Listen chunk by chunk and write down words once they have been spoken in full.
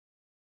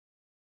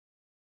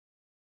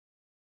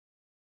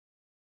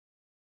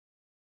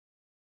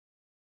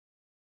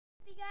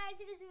Hey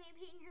guys, it is me,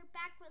 Peyton, here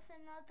back with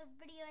another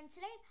video, and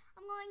today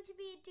I'm going to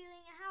be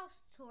doing a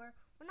house tour.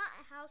 Well, not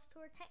a house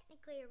tour,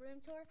 technically a room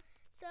tour.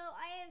 So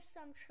I have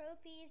some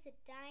trophies, a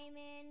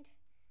diamond,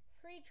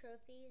 3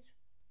 trophies,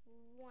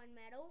 1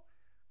 medal.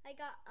 I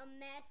got a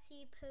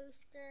Messi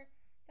poster,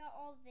 got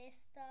all this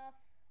stuff.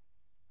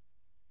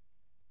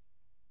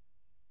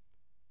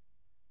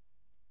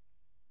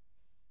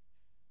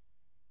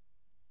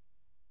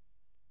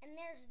 And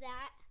there's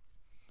that.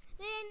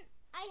 Then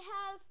I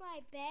have my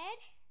bed.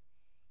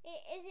 It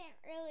isn't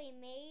really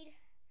made.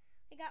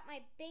 I got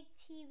my big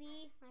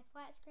TV, my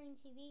flat screen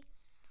TV.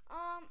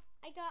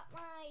 I got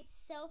my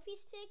selfie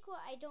stick, what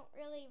I don't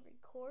really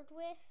record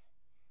with.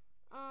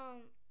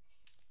 I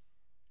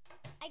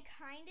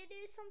kind of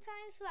do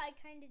sometimes, but I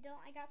kind of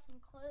don't. I got some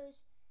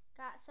clothes,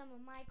 got some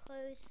of my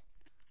clothes.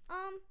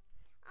 I'm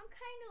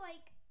kind of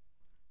like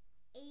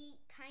 8,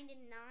 kind of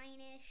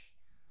 9-ish.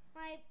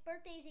 My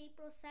birthday's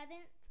April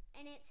 7th,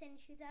 and it's in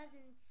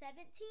 2017.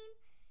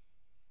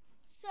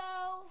 So,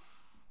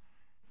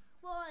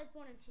 well, I was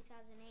born in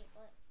 2008,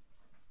 but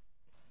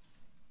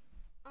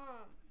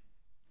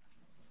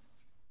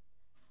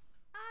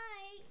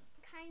I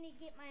kind of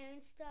get my own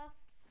stuff.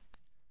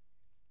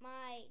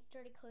 My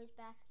dirty clothes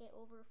basket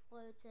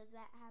overflowed, so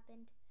that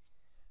happened.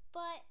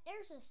 But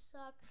there's a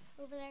sock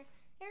over there.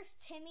 There's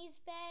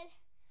Timmy's bed.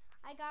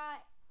 I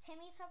got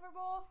Timmy's hover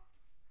ball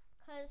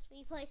because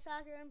we play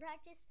soccer in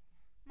practice.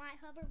 My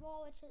hover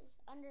ball, which is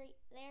under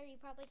there, you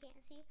probably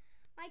can't see.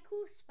 My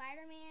cool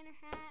Spider-Man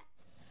hat.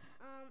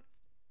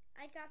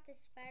 I got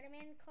this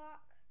Spider-Man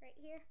clock right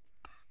here,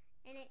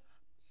 and it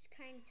just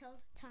kind of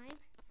tells the time.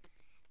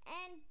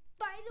 And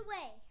by the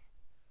way,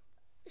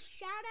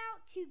 shout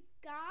out to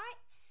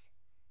Gotts,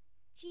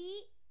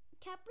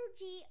 capital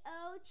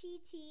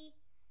GOTTS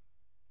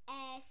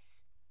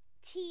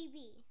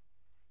TV.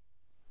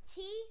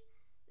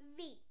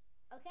 TV,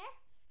 okay?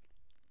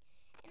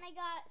 And I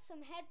got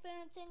some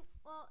headphones and,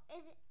 well,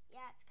 it's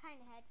kind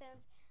of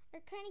headphones.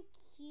 They're kind of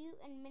cute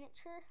and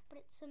miniature, but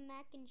it's some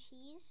mac and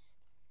cheese.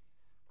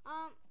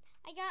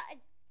 I got a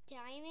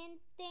diamond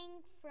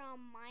thing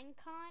from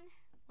Minecon.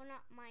 Well,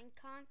 not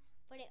Minecon,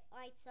 but it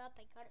lights up.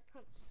 I got it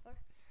from the store.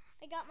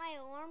 I got my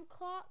alarm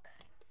clock.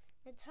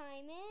 The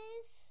time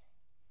is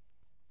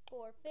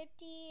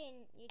 4:50,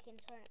 and you can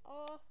turn it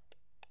off.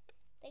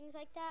 Things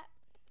like that.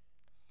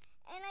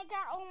 And I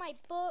got all my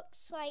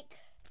books, like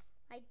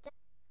I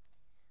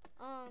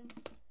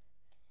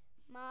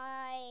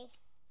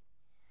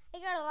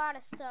got a lot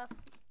of stuff.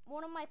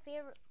 One of my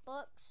favorite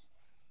books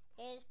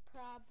is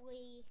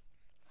probably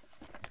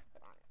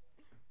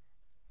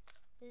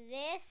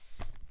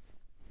this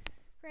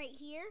right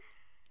here,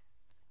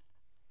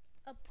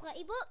 a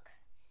playbook,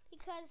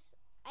 because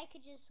I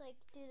could just like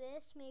do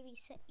this, maybe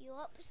set you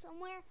up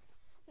somewhere,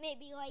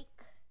 maybe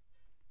like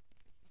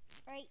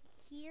right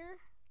here.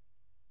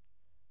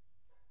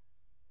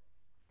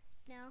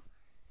 No,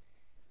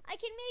 I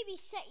can maybe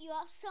set you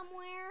up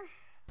somewhere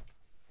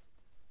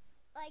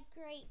like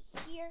right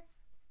here.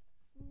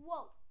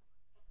 Whoa.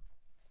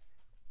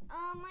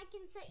 I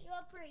can set you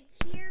up right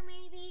here,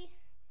 maybe.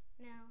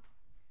 No.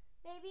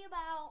 Maybe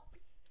about,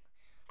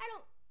 I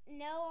don't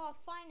know,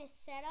 I'll find a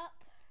setup.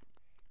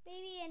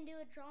 Maybe and do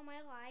a Draw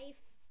My Life,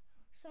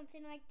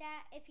 something like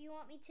that, if you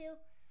want me to.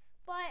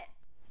 But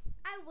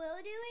I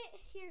will do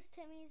it. Here's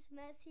Timmy's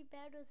messy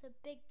bed with a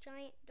big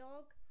giant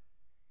dog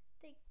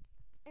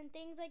and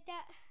things like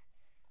that.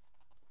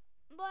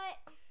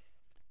 But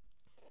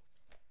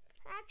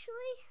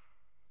actually,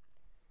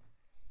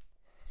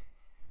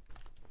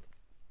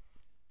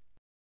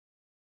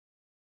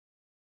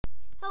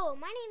 hello,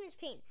 my name is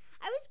Payne.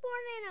 I was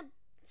born in a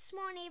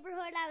small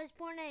neighborhood. I was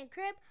born in a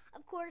crib,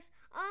 of course.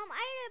 I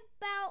had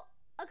about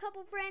a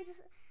couple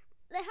friends.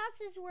 The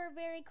houses were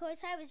very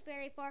close. I was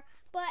very far,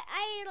 but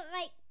I had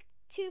like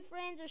 2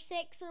 friends or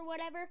 6 or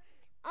whatever.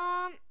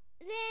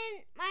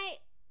 Then I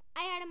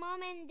had a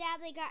mom and dad.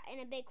 They got in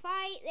a big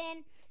fight.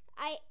 Then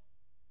I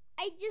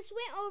just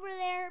went over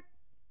there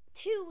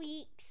 2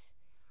 weeks.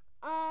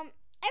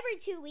 Every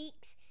 2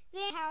 weeks.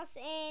 Then house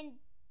and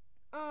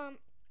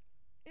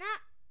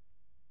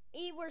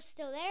we were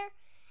still there,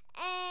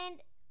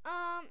 and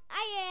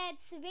I had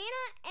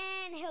Savannah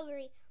and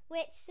Hillary,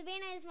 which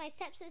Savannah is my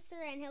stepsister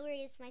and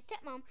Hillary is my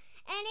stepmom, and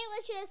it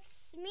was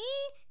just me,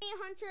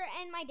 Hunter,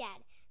 and my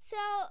dad. So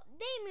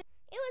they moved.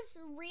 It was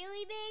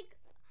really big.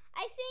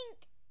 I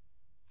think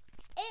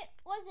it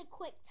was a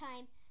quick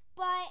time,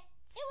 but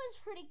it was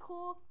pretty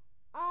cool.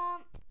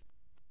 And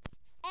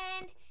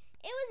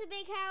it was a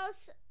big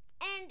house,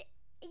 and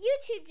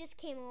YouTube just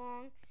came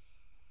along,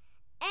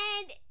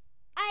 and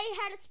I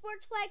had a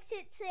Sportsplex.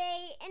 It's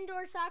a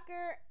indoor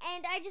soccer,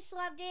 and I just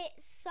loved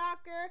it.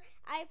 Soccer,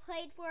 I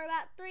played for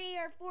about 3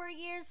 or 4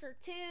 years, or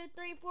 2,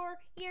 3, 4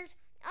 years.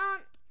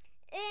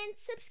 And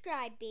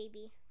subscribe,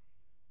 baby.